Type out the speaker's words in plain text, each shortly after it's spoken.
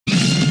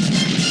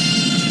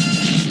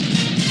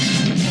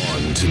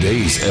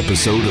today's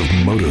episode of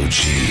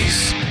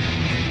MotoCheez.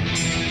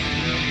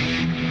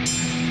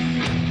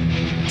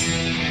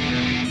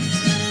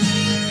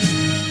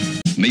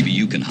 Maybe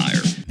you can hire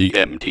the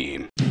M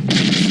Team.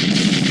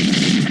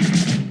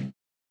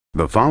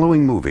 The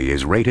following movie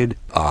is rated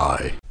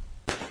I.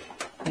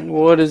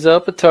 What is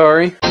up,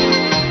 Atari?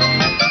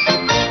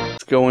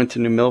 Let's go into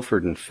New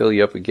Milford and fill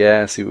you up with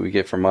gas, see what we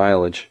get for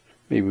mileage.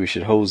 Maybe we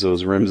should hose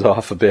those rims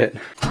off a bit.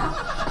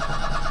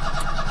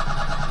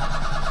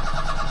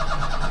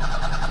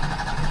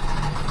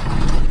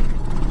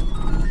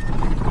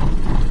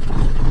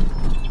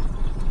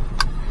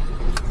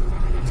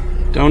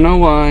 Don't know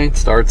why it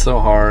starts so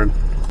hard,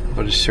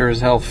 but it sure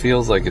as hell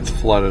feels like it's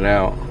flooded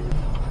out.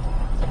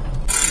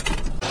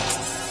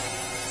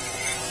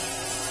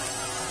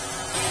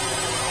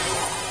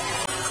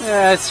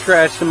 Yeah, I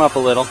scratched them up a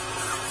little.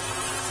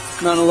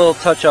 Done a little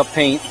touch-up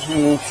paint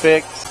and we'll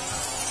fix.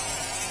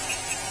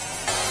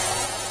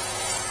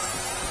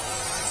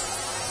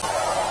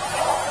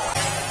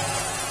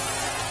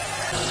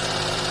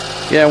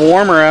 Yeah,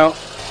 warmer out.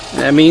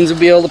 That means we'll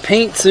be able to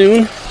paint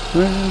soon.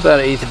 About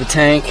an eighth of a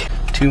tank.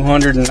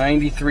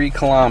 293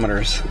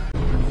 kilometers.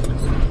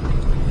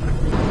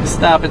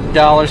 Stop at the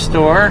dollar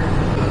store.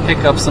 Pick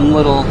up some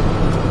little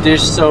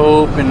dish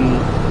soap and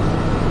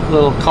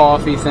little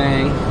coffee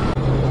thing.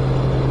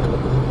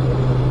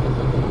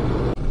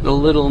 A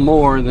little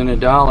more than a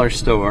dollar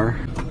store.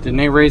 Didn't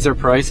they raise their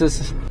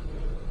prices?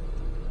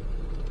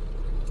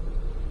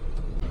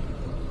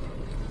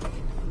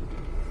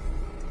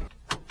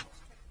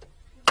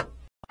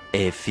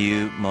 A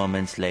few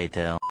moments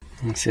later.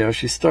 Let's see how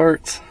she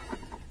starts.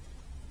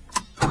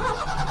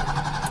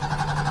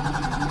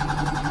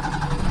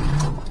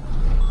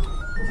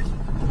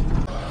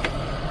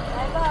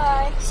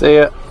 Bye-bye. See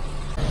ya.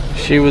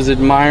 She was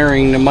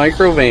admiring the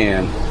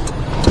microvan.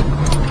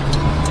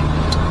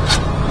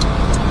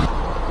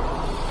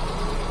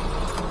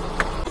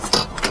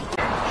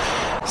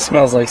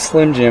 Smells like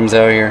Slim Jims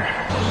out here.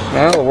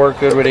 Well, it'll work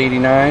good with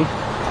 89.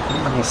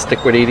 I'll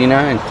stick with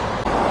 89.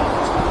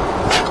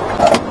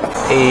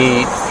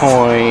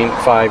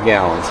 8.5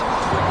 gallons.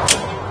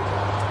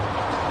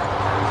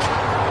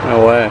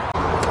 No way.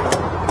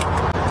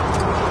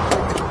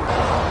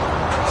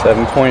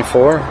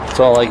 7.4. That's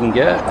all I can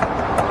get.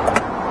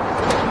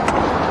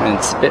 And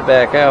spit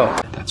back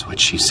out. That's what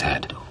she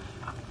said.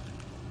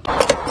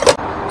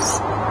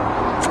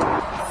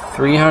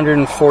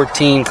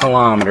 314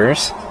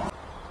 kilometers.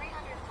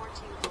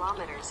 314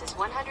 kilometers is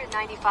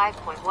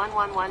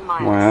 195.111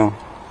 miles. Wow,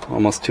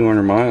 almost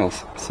 200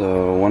 miles.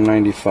 So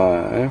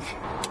 195,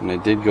 and I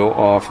did go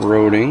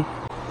off-roading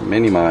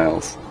many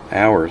miles,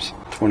 hours,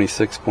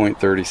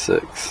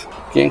 26.36.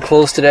 Getting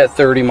close to that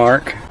 30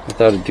 mark. I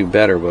thought I'd do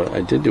better, but I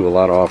did do a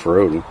lot of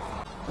off-roading.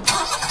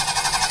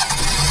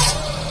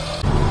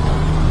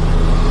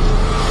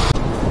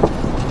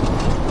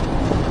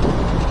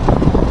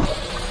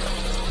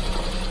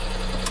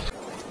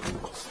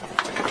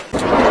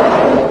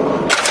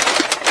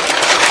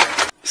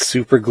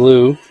 Super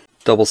glue,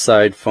 double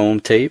side foam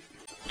tape,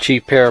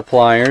 cheap pair of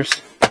pliers,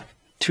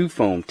 2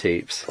 foam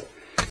tapes,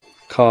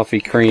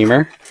 coffee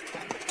creamer,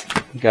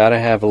 gotta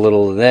have a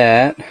little of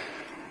that,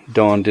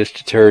 Dawn dish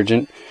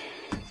detergent,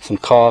 some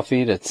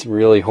coffee that's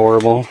really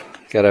horrible,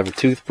 gotta have a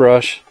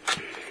toothbrush,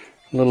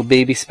 a little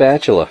baby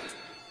spatula.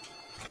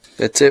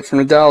 That's it from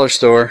the dollar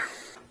store.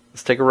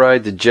 Let's take a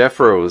ride to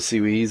Jeffro to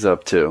see what he's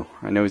up to.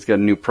 I know he's got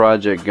a new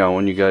project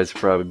going you guys will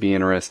probably be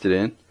interested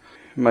in.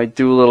 Might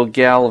do a little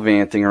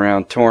gallivanting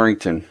around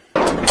Torrington.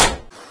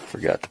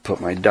 Forgot to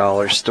put my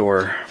dollar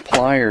store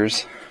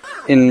pliers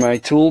in my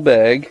tool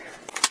bag.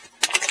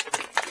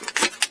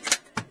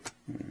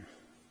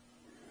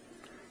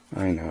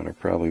 I know they're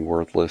probably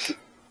worthless,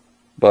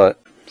 but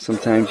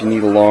sometimes you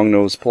need a long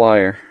nose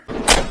plier.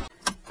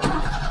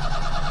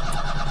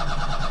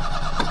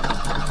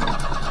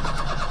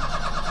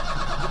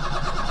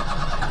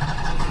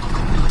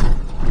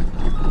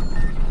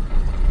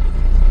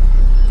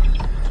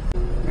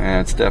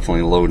 It's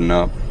definitely loading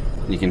up.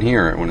 You can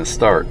hear it when it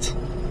starts.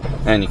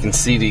 And you can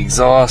see the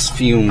exhaust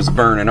fumes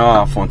burning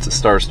off once it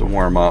starts to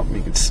warm up.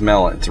 You can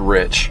smell it, it's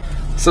rich.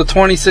 So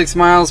 26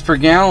 miles per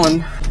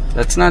gallon,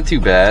 that's not too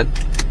bad.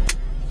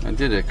 I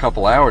did a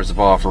couple hours of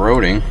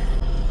off-roading.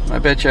 I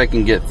bet you I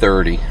can get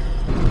 30.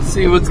 Let's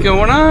see what's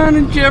going on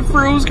in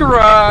Jeffro's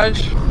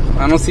garage.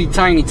 I don't see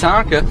Tiny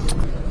Tonka.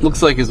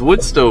 Looks like his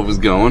wood stove is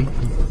going.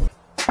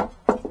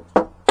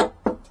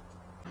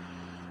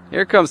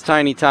 Here comes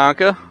Tiny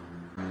Tonka.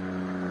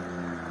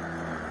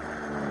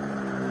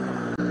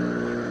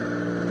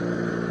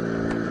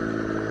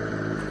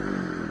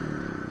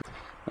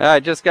 I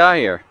just got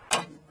here.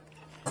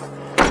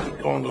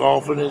 Going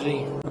golfing, is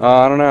he?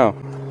 I don't know.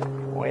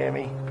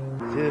 Whammy.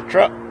 See the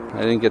truck?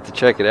 I didn't get to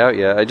check it out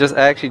yet. I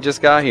actually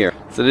just got here.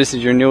 So this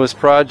is your newest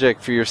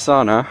project for your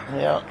son, huh?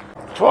 Yeah.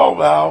 12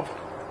 valve.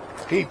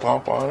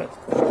 P-pump on it.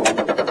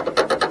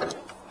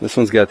 This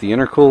one's got the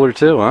intercooler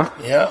too, huh?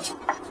 Yeah.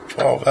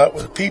 12 valve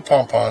with a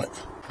P-pump on it.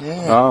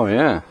 Yeah. Oh,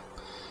 yeah.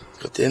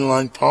 Got the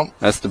inline pump.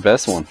 That's the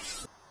best one.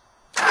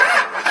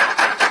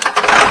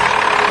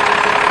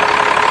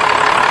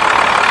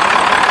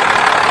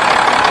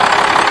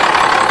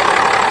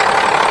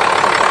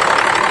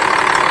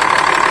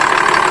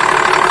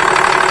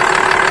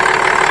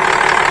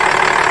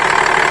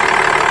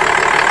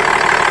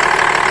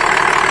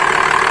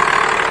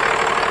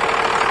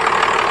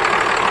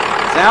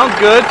 Sounds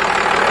good.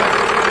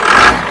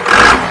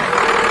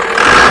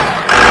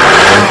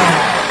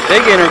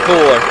 Big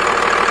intercooler.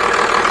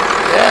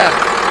 Yeah,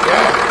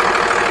 yeah.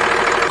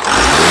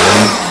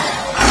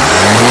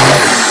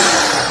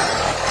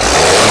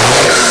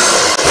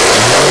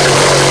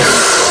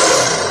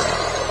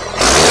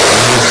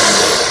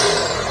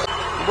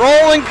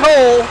 Rolling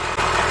coal.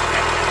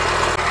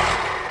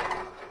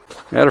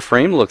 That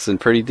frame looks in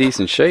pretty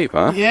decent shape,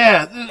 huh?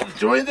 Yeah,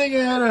 the only thing I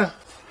had to...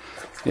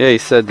 Yeah, he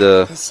said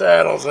The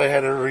saddles I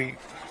had to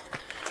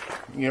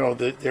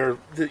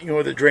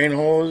the drain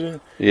holes in.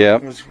 Yeah.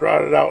 It was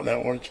rotted out in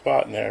that one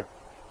spot in there.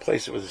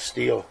 Replaced it with a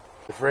steel.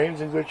 The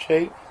frame's in good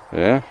shape.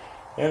 Yeah.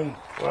 And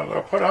what I'm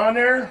going to put on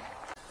there,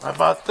 I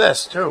bought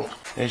this too.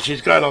 And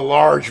she's got a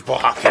large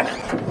block in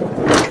it.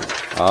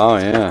 Oh,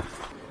 yeah.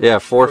 Yeah,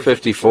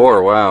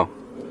 454, wow.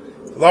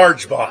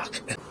 Large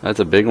block. That's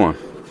a big one.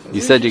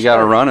 You said you got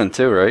it running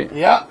too, right?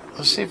 Yeah.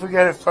 Let's see if we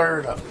got it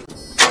fired up.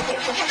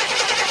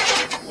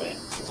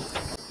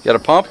 Got a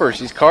pumper,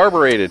 she's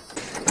carbureted.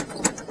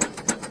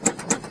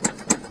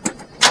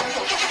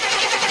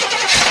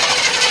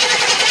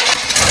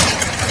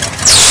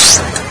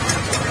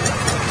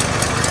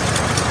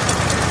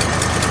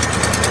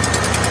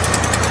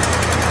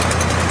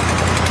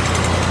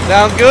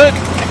 Sound good?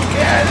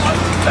 Yeah, not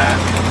that.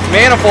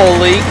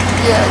 Manifold leak.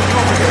 Yeah, it's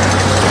over here.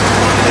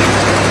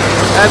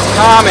 That's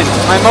common.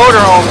 My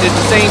motorhome did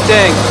the same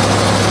thing.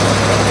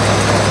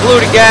 Blew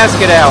the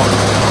gasket out.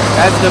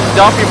 That's the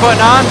dump you're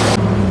putting on?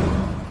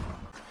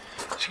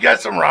 She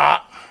got some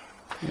rot.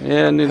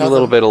 Yeah, need a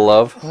little bit of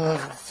love.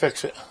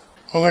 Fix it.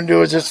 What we're going to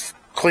do is just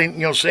clean,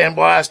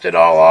 sandblast it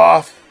all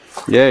off.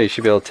 Yeah, you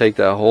should be able to take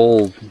that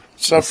whole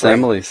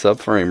assembly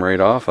subframe right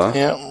off, huh?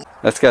 Yeah.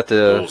 That's got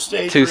the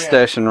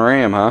two-station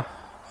ram, huh?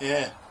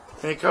 Yeah.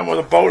 They come with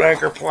a boat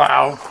anchor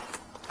plow.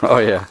 Oh,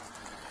 yeah.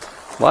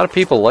 A lot of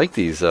people like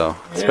these, though.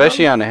 Yeah.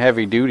 Especially on the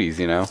heavy duties,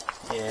 Yeah.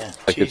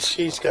 Like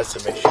she's got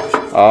some issues.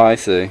 Oh, I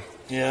see.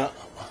 Yeah.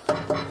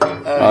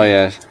 Oh,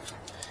 yeah.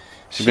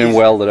 She's been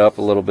welded up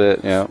a little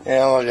bit, yeah.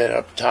 Yeah, look at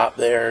up top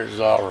there. Is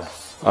all.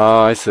 Oh,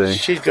 I see.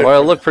 She's good. Well,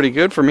 it looked pretty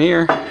good from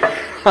here.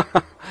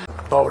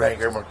 Boat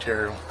anchor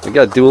material. We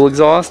got dual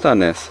exhaust on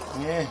this.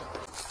 Yeah.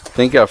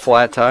 Think got a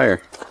flat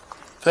tire.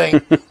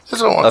 This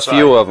is on one a side.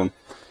 few of them.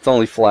 It's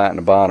only flat in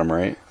the bottom,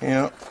 right?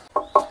 Yeah.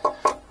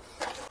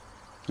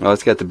 Oh,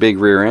 it's got the big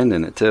rear end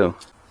in it, too.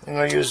 I'm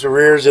going to use the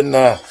rears in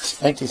the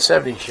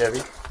 1970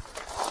 Chevy.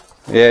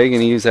 Yeah, you're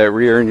going to use that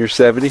rear in your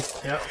 70?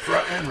 Yeah,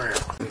 front and rear.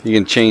 You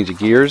can change the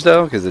gears,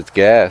 though, because it's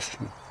gas.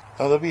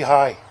 Oh, they'll be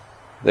high.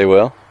 They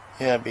will?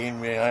 Yeah,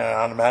 being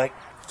automatic.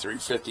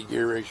 350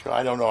 gear ratio.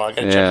 I don't know. I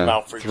got to check them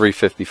out for you.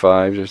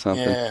 355s or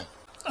something. Yeah.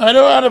 I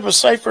know how to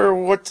decipher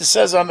what it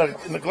says in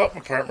the glove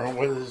compartment,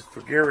 what it is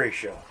for gear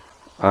ratio.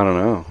 I don't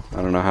know.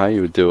 I don't know how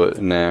you would do it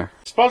in there.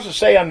 It's supposed to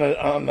say on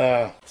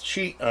the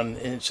sheet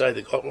inside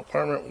the glove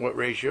compartment what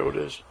ratio it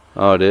is.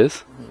 Oh, it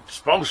is? It's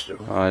supposed to.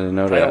 Oh, I didn't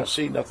know that. I don't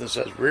see nothing that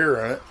says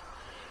rear on it.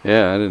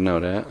 Yeah, I didn't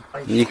know that.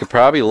 You could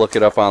probably look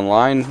it up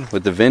online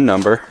with the VIN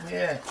number.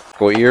 Yeah.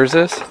 What year is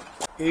this?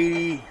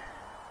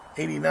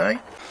 89.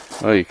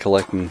 Oh, you're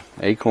collecting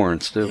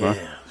acorns too, huh?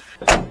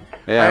 Yeah.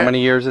 Yeah, how many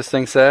years this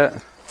thing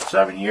sat?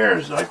 7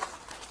 years. I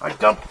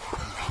dumped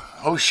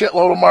a whole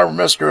shitload of Marvin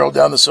Mist oil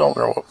down the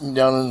cylinder,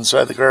 down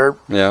inside the carb.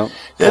 Yeah.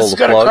 It's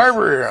got a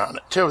carburetor on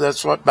it too.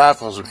 That's what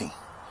baffles me.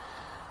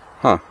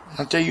 Huh.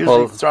 Don't they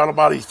usually throttle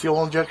body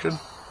fuel injection?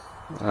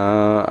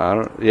 I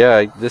don't.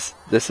 Yeah, this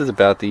is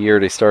about the year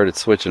they started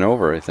switching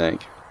over, I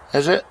think.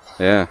 Is it?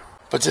 Yeah.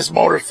 But this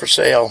motor's for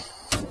sale.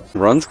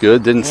 Runs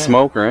good. Didn't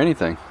smoke or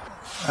anything.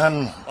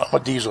 I'm a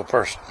diesel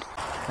person.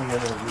 I'm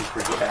gonna use for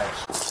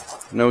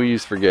gas. No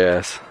use for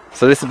gas.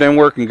 So this has been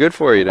working good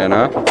for you then,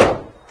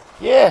 huh?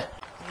 Yeah.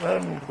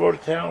 Let them go to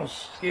town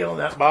scaling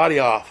that body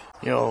off.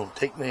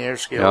 Taking the air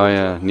scale. Oh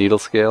yeah, needle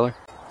scaler.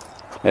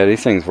 Yeah,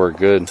 these things work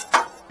good.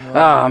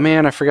 Ah,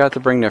 man, I forgot to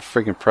bring that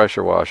freaking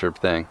pressure washer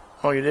thing.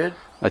 Oh, you did?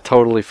 I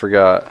totally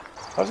forgot.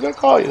 I was gonna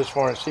call you this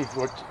morning and see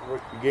what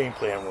your game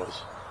plan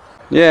was.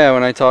 Yeah,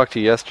 when I talked to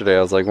you yesterday,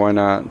 I was like, why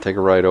not take a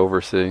ride over,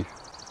 see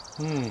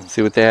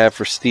what they have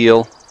for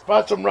steel.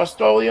 Bought some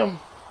Rust-Oleum.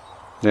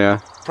 Yeah.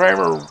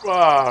 Primer,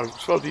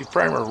 supposed to be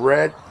primer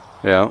red.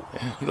 Yeah.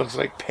 It looks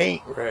like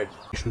paint red.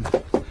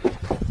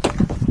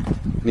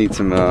 Need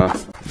some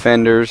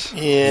fenders.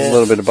 Yeah. A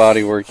little bit of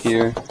body work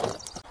here.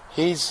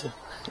 He's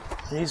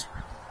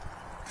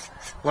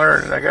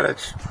learning. I gotta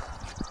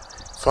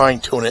fine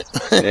tune it.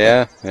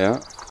 Yeah.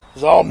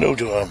 It's all new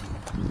to him.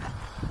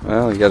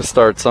 Well, you got to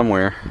start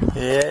somewhere.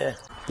 Yeah.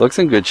 Looks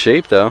in good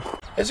shape though.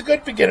 It's a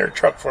good beginner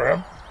truck for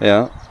him.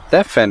 Yeah.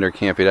 That fender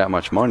can't be that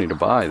much money to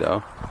buy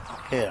though.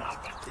 Yeah.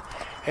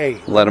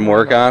 Hey. Let him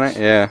work on it.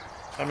 Yeah.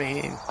 I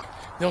mean,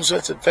 no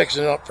sense in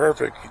fixing it up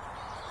perfect.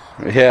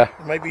 Yeah.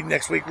 It might be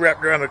next week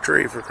wrapped around a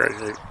tree for Christ's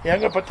sake. Yeah,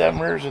 I'm gonna put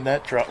them rears in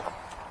that truck.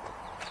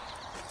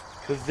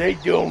 Because they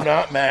do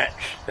not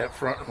match that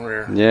front and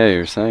rear. Yeah,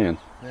 you're saying.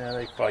 Yeah,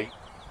 they fight.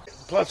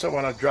 Plus, I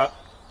want to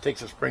take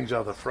the springs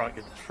out of the front,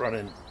 get the front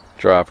end.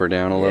 Drop her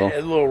down a little. Yeah,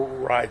 a little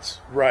rides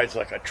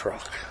like a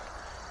truck.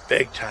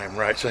 big time,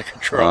 right? It's like a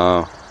truck.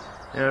 Oh.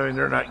 I mean,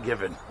 they're not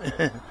given.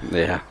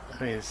 Yeah.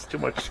 I mean, it's too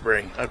much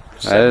spring. That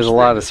is a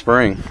lot of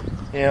spring.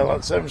 Yeah,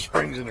 7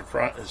 springs in the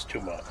front is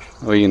too much.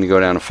 Are you going to go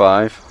down to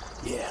 5?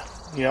 Yeah.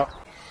 Yep.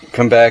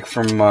 Come back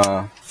from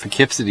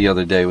Poughkeepsie the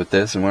other day with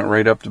this and went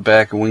right up the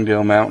back of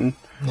Wingdale Mountain.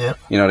 Yep.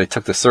 You know, they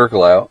took the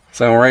circle out.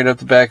 So I went right up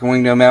the back of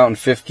Wingdale Mountain,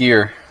 5th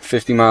gear,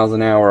 50 miles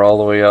an hour all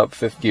the way up,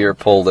 5th gear,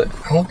 pulled it.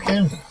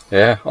 Okay.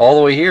 Yeah, all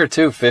the way here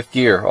too, 5th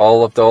gear,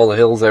 all up to all the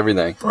hills,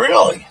 everything.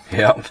 Really?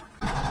 Yep.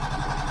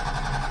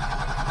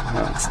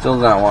 No, it's still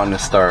not wanting to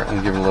start.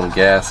 I'm giving a little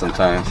gas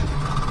sometimes.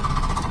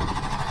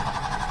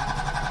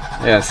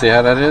 Yeah, see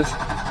how that is?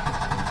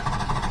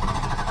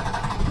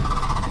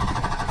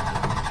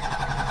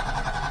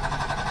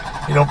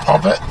 You don't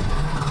pump it?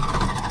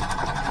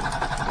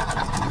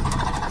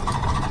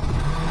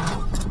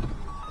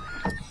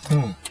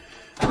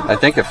 I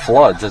think it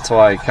floods. That's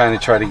why I kind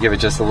of try to give it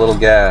just a little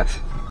gas.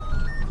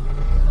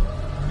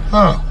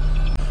 Huh.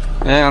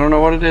 Yeah, I don't know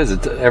what it is.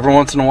 Every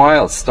once in a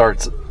while it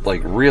starts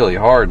like really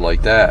hard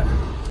like that.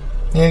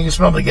 Yeah, you can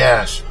smell the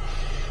gas.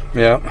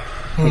 Yep.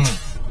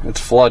 It's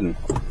flooding.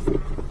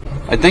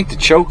 I think the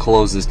choke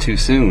closes too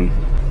soon.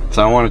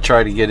 So I want to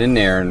try to get in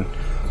there, and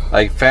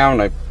I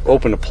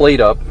opened a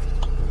plate up.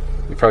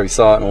 You probably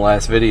saw it in the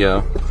last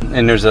video.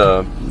 And there's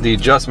the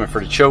adjustment for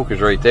the choke is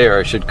right there.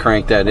 I should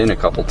crank that in a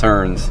couple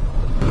turns.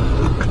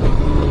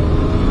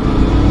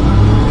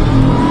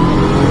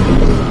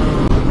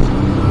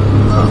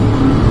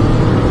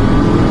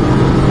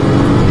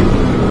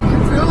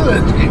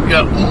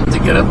 To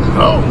get up and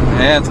go.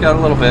 Yeah, it's got a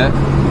little bit.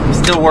 I'm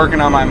still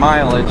working on my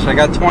mileage. I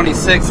got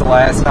 26 the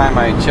last time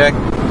I checked.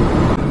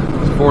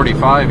 It's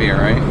 45 here,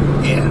 right?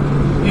 Yeah.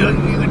 You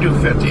can do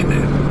 50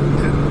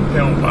 then. They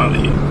don't bother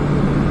you.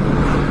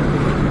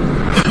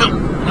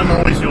 I'm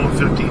always doing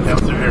 15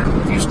 out there.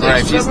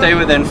 If you stay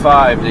within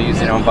 5, they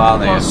usually don't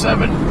bother you.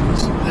 7.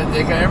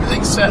 They got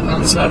everything set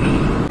on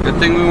 7. Good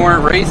thing we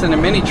weren't racing the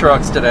mini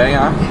trucks today,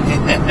 huh?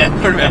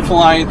 Would have been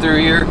flying through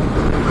here.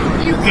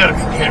 You gotta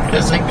be careful.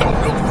 This thing don't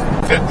go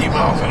 50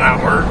 miles an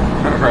hour.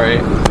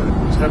 Right.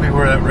 It's gotta be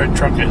where that red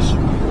truck is.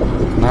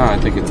 No, I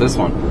think it's this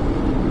one.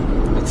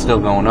 It's still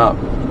going up.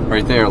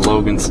 Right there,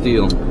 Logans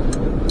Steel.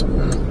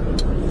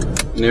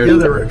 The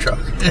other red truck.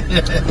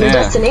 Your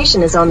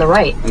destination is on the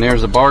right. And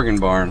there's a bargain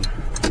barn.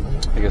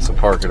 I guess I'll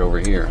park it over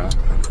here, huh?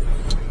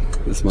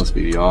 This must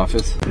be the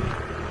office.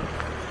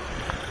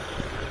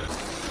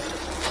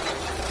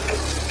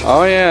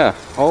 Oh yeah,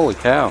 holy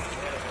cow.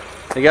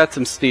 They got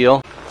some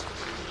steel.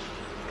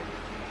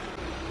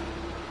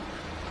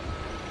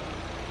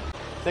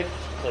 Thick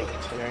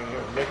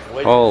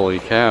plates. Holy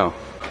cow.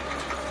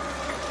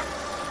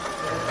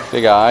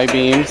 They got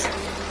I-beams.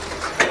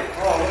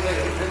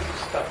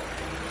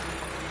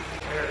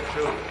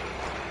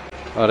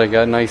 Oh, they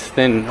got nice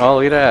thin. Oh,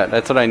 look at that.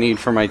 That's what I need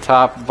for my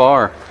top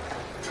bar.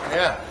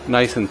 Yeah.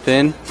 Nice and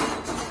thin.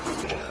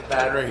 The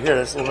battery here,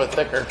 that's a little bit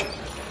thicker.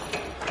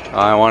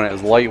 I want it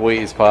as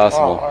lightweight as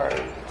possible. Oh, all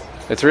right.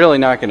 It's really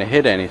not going to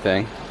hit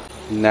anything.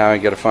 Now I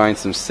got to find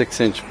some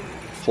 6-inch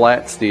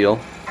flat steel.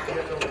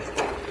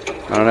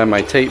 I don't have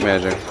my tape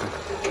measure.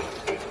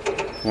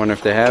 Wonder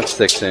if they have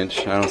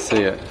 6-inch. I don't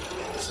see it.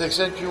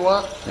 6-inch you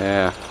want?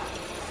 Yeah.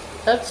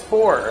 That's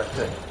 4, I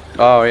think.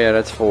 Oh yeah,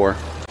 that's 4.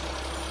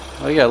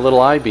 Oh, you got little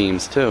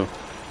I-beams too.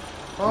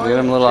 Oh, Look at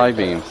them little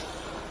I-beams.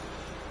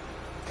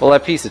 Well,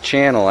 that piece of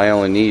channel I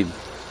only need,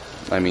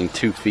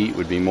 2 feet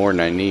would be more than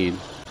I need.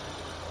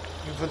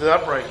 You put the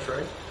uprights,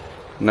 right?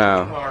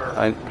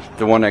 No,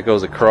 the one that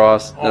goes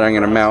across that I'm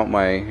going to mount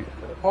my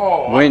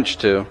winch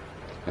to,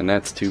 and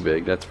that's too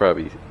big. That's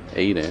probably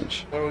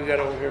 8-inch. What do we got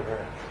over here,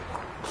 Barry?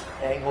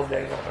 Angle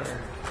dangle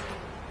here.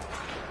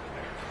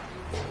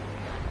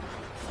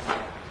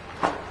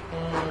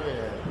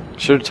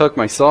 Should have took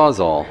my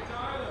Sawzall.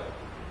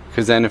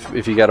 Because then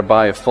if you got to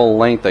buy a full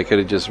length, I could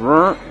have just...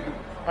 I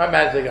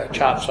imagine they got a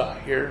chop saw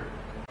here.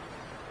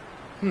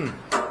 I'm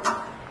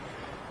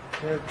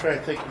trying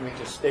to think to make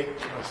a steak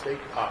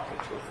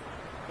pockets with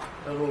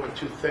it. A little bit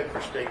too thick for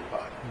steak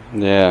pot.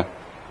 Yeah.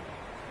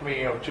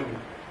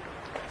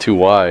 Too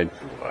wide.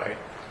 Too wide.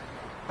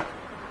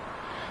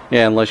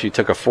 Yeah, unless you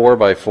took a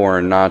 4x4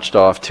 and notched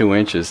off 2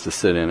 inches to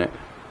sit in it.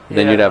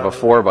 Then you'd have a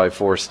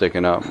 4x4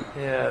 sticking up.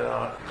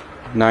 Yeah.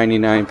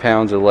 99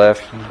 pounds are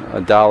left,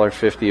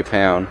 $1.50 a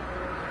pound.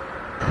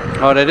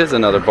 Oh, that is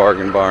another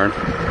bargain barn.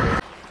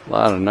 A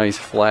lot of nice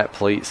flat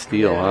plate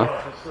steel, huh?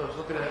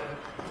 Look at that.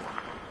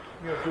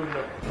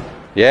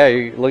 Yeah,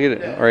 you look at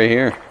it right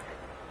here.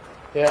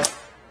 Yeah.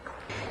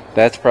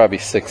 That's probably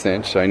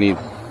 6-inch, so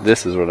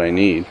this is what I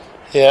need.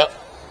 Yeah.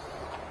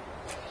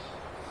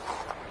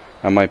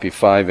 I might be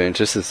 5-inch.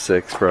 This is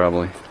 6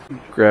 probably.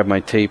 Grab my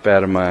tape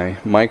out of my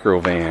micro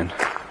van.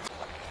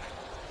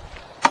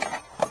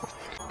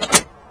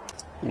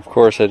 Of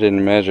course I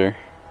didn't measure.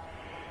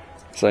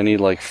 So I need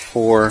like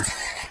 4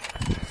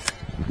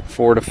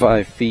 to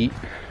 5 feet.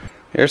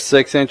 Here's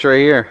 6-inch right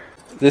here.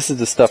 This is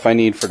the stuff I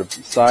need for the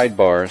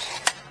sidebars.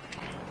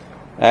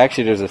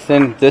 Actually,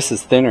 this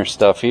is thinner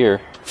stuff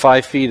here.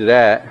 5 feet of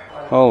that.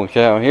 Holy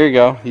cow, here you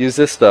go. Use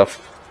this stuff.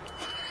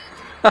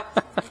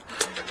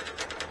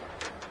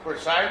 For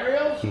side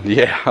rails?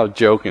 Yeah, I'm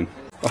joking.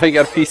 Oh, you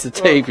got a piece of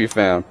tape you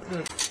found.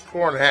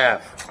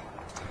 4.5.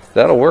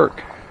 That'll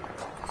work.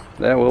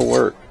 That will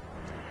work.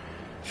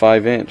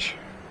 5-inch.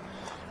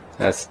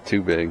 That's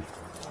too big.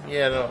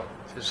 Yeah, no.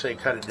 Just say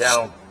cut it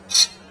down.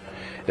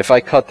 If I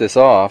cut this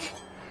off,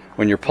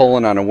 when you're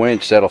pulling on a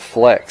winch, that'll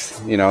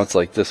flex. You know, it's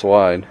like this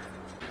wide.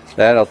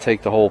 That'll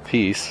take the whole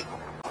piece.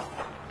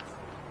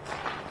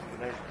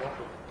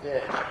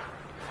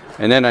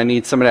 And then I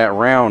need some of that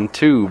round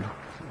tube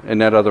in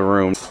that other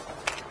room.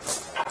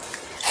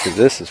 Because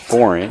this is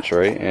 4-inch,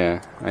 right?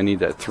 Yeah. I need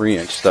that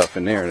 3-inch stuff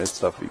in there. That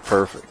stuff would be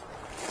perfect.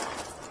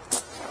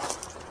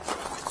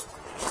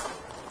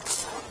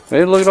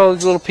 Hey, look at all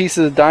these little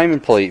pieces of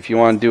diamond plate if you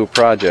want to do a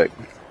project.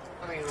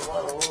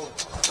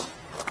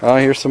 Oh,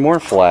 here's some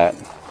more flat.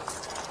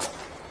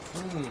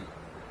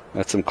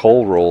 That's some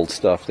cold rolled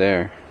stuff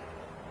there.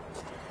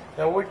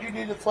 Now, what do you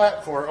need the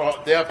flat for? Oh,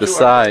 the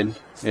side.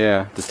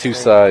 Yeah, the two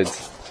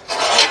sides.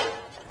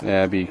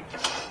 Yeah, it'd be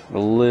a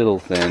little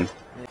thin.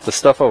 The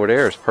stuff over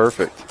there is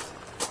perfect.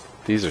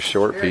 These are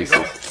short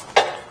pieces.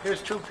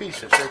 Here's 2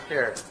 pieces right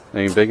there.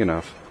 They ain't big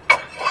enough.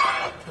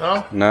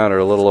 No? No, they're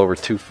a little over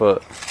 2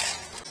 foot.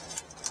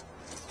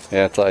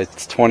 Yeah,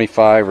 it's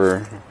 25 or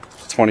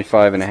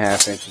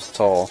 25.5 inches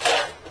tall.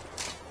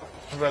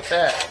 What about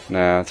that?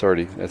 Nah,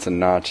 it's a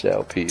notched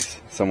out piece.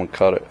 Someone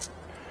cut it.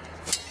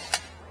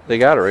 They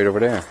got it right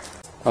over there.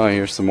 Oh,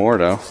 here's some more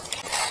though.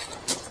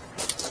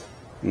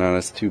 No,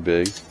 that's too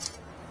big.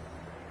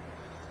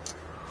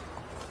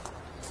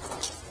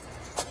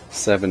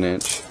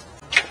 7-inch.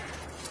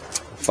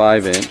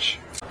 5-inch.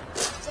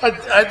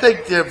 I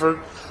think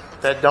for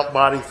that dump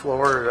body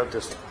floor, I'll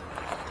just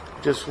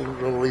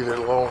we'll leave it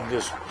alone.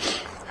 Just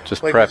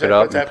prep it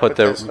up and put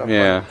the,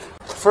 yeah.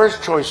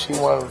 First choice he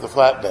wanted the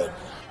flatbed.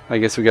 I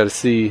guess we got to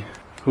see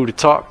who to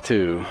talk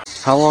to.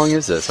 How long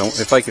is this?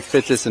 If I could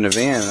fit this in a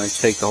van, I'd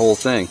take the whole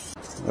thing.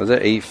 Was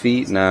that 8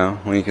 feet? No,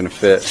 we ain't gonna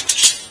fit.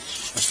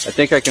 I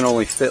think I can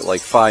only fit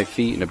like 5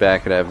 feet in the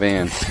back of that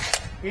van.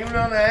 Even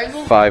on the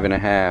angle?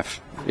 5.5.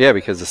 Yeah,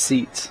 because the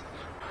seats.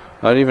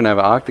 I don't even have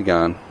an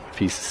octagon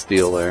piece of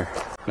steel there.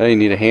 Now you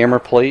need a hammer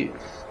plate.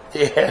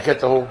 Yeah, I got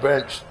the whole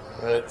bench.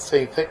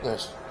 Same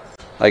thickness.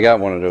 I got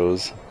one of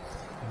those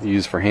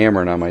used for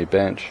hammering on my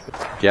bench.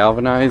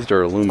 Galvanized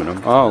or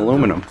aluminum? Oh,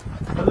 aluminum.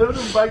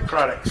 Aluminum bike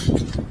products.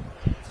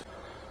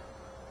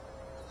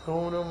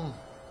 Aluminum.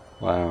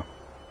 Wow.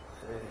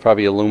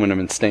 Probably aluminum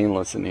and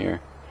stainless in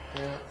here.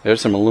 Yeah.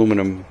 There's some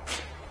aluminum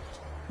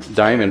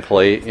diamond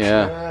plate,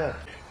 yeah.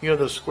 You know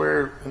the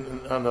square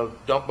on the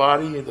dump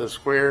body, the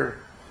square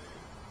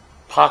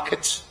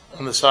pockets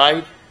on the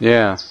side?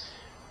 Yeah.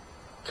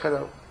 Cut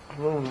out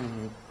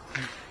aluminum.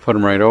 Put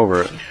them right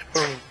over it.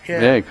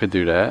 Yeah, you could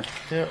do that.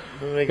 Yeah,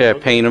 yeah,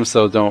 paint them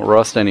so don't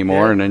rust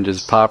anymore, and then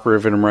just pop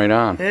rivet them right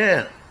on.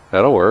 Yeah,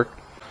 that'll work.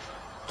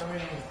 I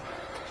mean,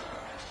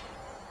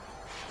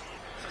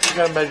 you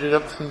gotta measure it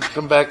up and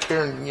come back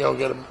here and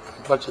get a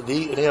bunch of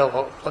these,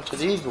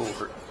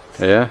 over it.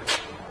 Yeah,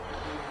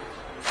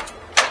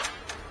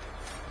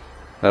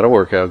 that'll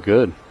work out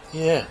good.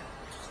 Yeah.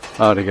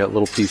 Oh, they got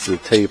little pieces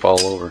of tape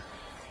all over.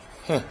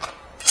 Huh.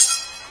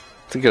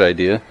 It's a good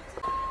idea.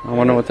 I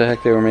wonder what the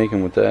heck they were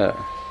making with that.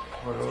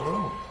 I don't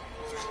know.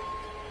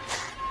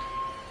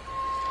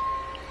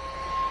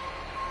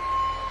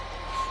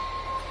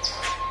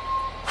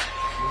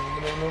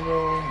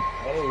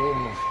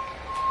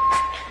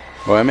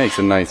 Well, that makes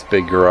a nice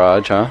big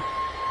garage, huh?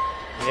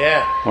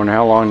 Yeah. Wonder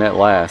how long that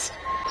lasts.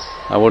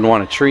 I wouldn't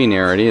want a tree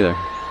near it either.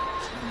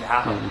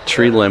 Nah. A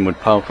tree limb would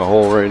poke a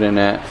hole right in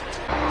that.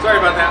 Sorry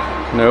about that.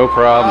 No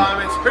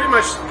problem. It's pretty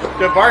much,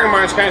 the bargain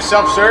barn is kind of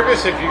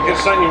self-service. If you get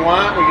something you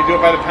want, we can do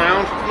it by the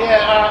pound.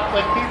 Yeah,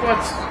 like he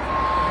wants...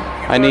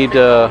 I need,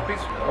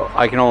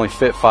 I can only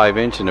fit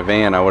 5-inch in a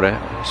van.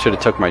 I should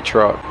have took my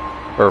truck.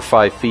 Or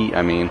 5 feet,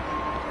 I mean.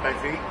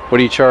 5 feet? What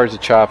do you charge to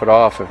chop it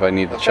off if I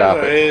need to chop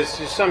it? It is.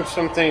 Some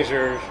things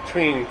are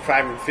between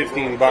 $5 and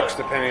 $15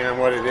 depending on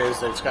what it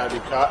is that's got to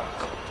be cut.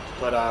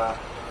 But,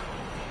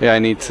 yeah, I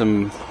need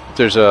some,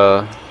 there's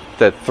that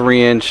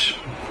 3-inch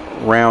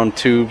round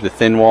tube, the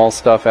thin wall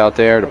stuff out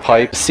there, the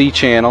pipe,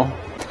 C-channel,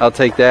 I'll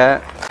take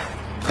that.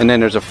 And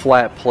then there's a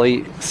flat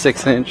plate,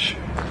 6-inch,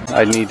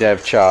 I need to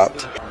have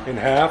chopped. in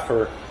half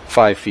or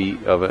 5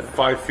 feet of it.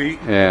 5 feet?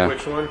 Yeah.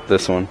 Which one?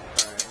 This one.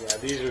 Yeah,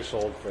 these are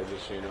sold for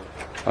just so you know.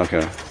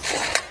 Okay.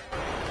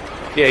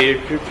 Yeah,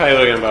 you're probably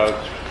looking about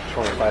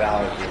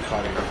 $25 in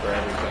cutting for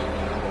everything,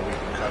 but we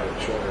can cut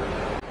it shorter.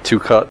 2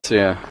 cuts,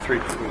 yeah. 3.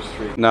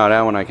 No,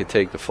 that one I could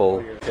take the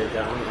full. You're gonna take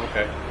that one?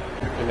 Okay.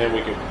 And then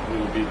we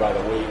would be by the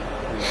weight.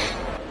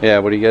 Yeah,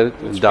 what do you get?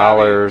 It's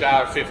 $1.50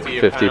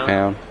 $1.50 a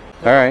pound.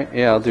 Alright,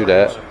 yeah, I'll do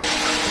that.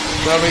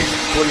 Tell me,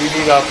 what do you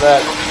need off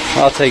that?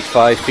 I'll take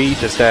 5 feet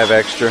just to have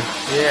extra.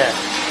 Yeah.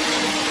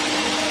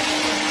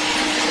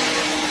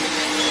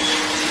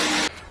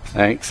 Not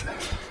Thanks.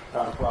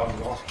 a problem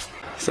at all.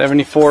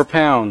 74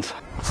 pounds.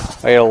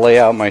 I gotta lay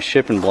out my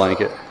shipping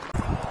blanket.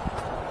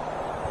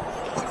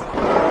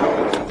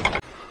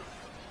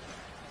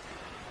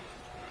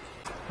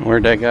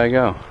 Where'd that guy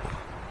go?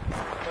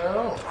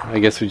 I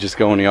guess we just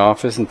go in the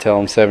office and tell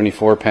them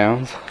 74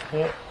 pounds.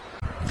 Yeah.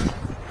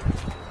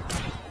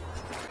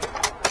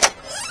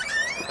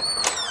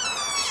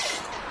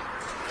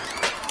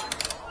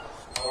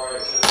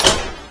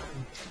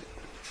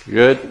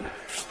 Good. You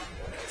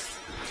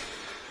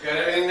got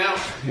everything now?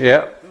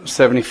 Yep,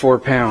 74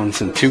 pounds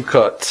and 2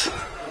 cuts.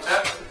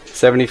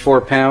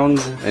 74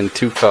 pounds and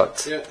 2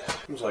 cuts. Yeah,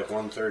 it was like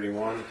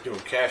 131. Doing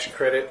cash and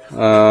credit.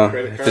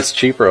 If it's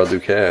cheaper, I'll do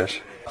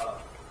cash.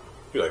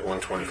 Be like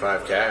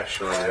 125 cash.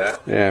 You want to do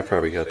that? Yeah, I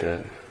probably got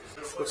that.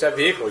 What's that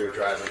vehicle you're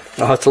driving?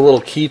 Oh, it's a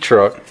little key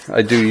truck.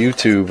 I do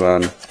YouTube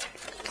on.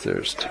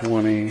 There's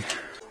 20.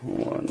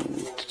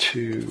 1,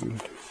 2,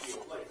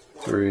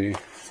 3,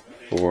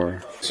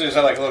 4. So is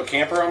that like a little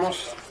camper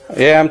almost?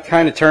 Yeah, I'm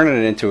kind of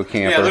turning it into a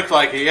camper. Yeah, it looked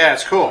like it. Yeah,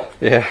 it's cool.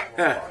 Yeah.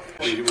 Yeah.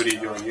 What do you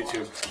do on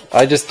YouTube?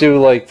 I just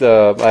do like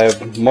I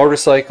have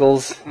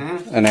motorcycles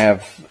and I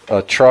have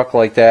a truck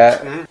like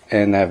that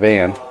and that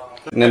van.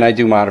 And then I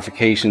do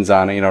modifications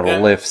on it, you know, the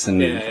lifts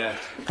and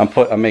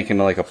I'm making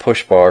like a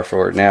push bar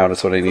for it now.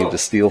 That's what I need the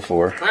steel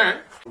for. All right.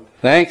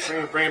 Thanks.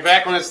 Bring it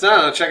back when it's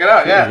done. I'll check it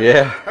out. Yeah.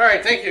 Yeah. All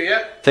right. Thank you.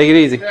 Yeah. Take it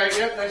easy. Yeah.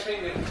 Yeah. Nice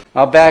meeting you.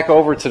 I'll back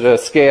over to the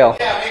scale.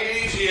 Yeah. Make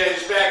it easy. Yeah.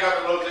 Just back up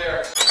and load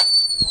there.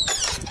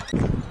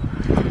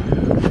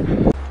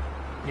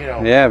 You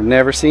know. Yeah, I've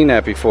never seen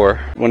that before.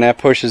 When that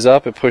pushes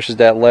up, it pushes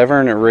that lever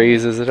and it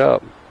raises it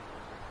up.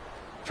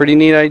 Pretty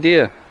neat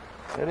idea.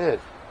 It is.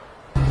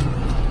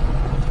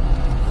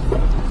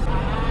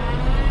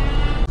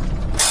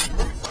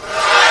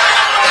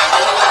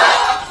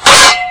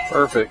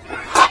 Perfect.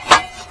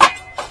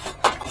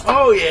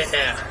 Oh yeah.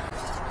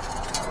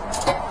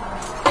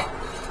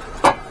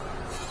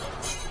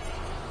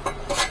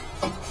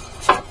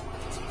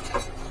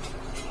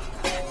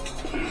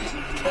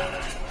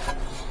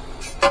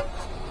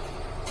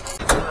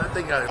 I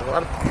think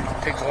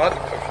it takes a lot to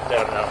push it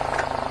down now.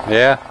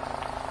 Yeah.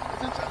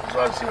 So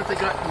let's see what they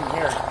got in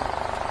here.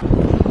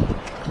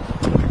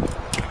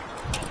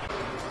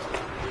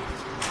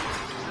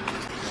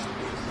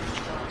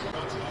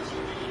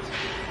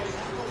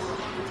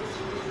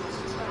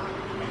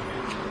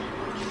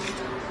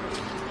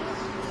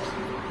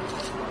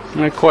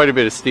 Quite a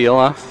bit of steel,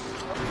 huh?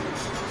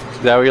 Is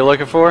that what you're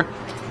looking for?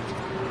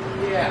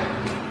 Yeah.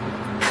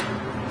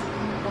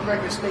 Look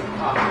like a snake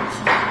pockets.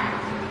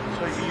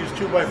 So you can use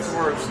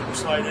 2x4s and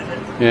slide in it.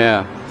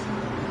 Yeah.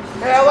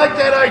 Hey, I like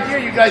that idea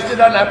you guys did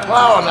on that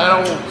plow on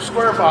that old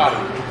square body.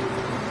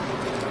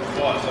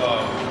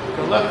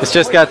 What? It's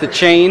just got the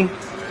chain.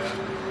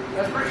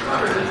 That's pretty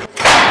clever.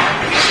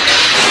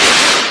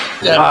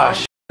 Ah,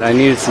 shit. I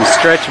needed some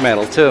stretch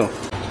metal too.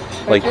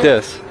 Like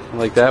this.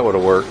 Like that would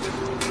have worked.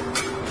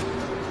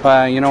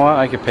 You know what?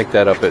 I could pick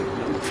that up at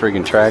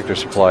friggin' Tractor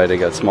Supply. They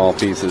got small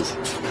pieces.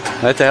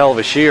 That's a hell of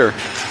a shear.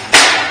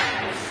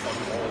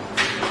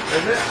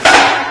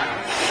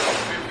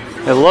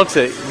 It looks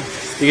it.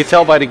 You can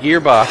tell by the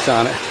gearbox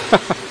on it.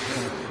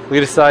 Look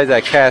at the size of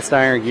that cast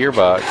iron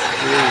gearbox.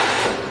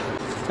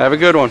 Have a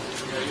good one.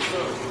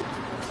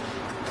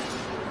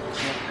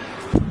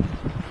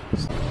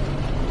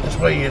 That's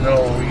why you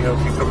know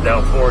if you come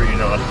down 4, you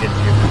know how to get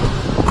to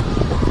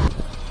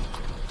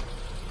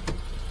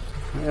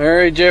All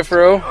right,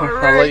 Jeffro.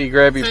 right. I'll let you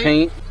grab your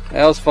paint.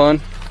 That was fun.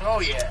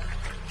 Oh yeah.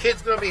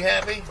 Kid's gonna be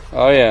happy.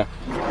 Oh yeah.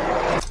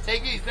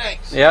 Take it easy,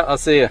 thanks. Yeah, I'll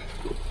see you.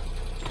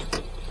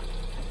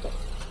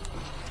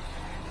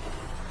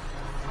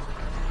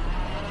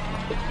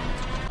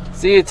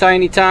 See you,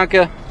 Tiny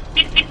Tonka.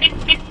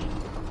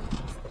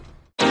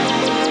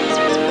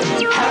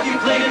 Have you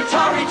played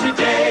Atari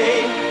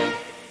today?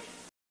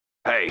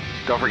 Hey,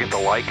 don't forget to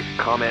like,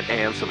 comment,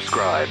 and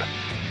subscribe.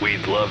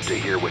 We'd love to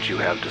hear what you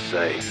have to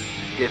say.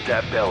 Hit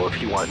that bell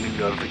if you want new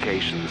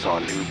notifications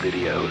on new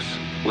videos.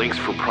 Links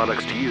for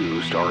products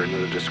used are in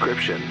the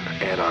description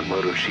and on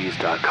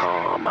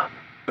MotoCheez.com.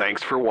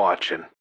 Thanks for watching.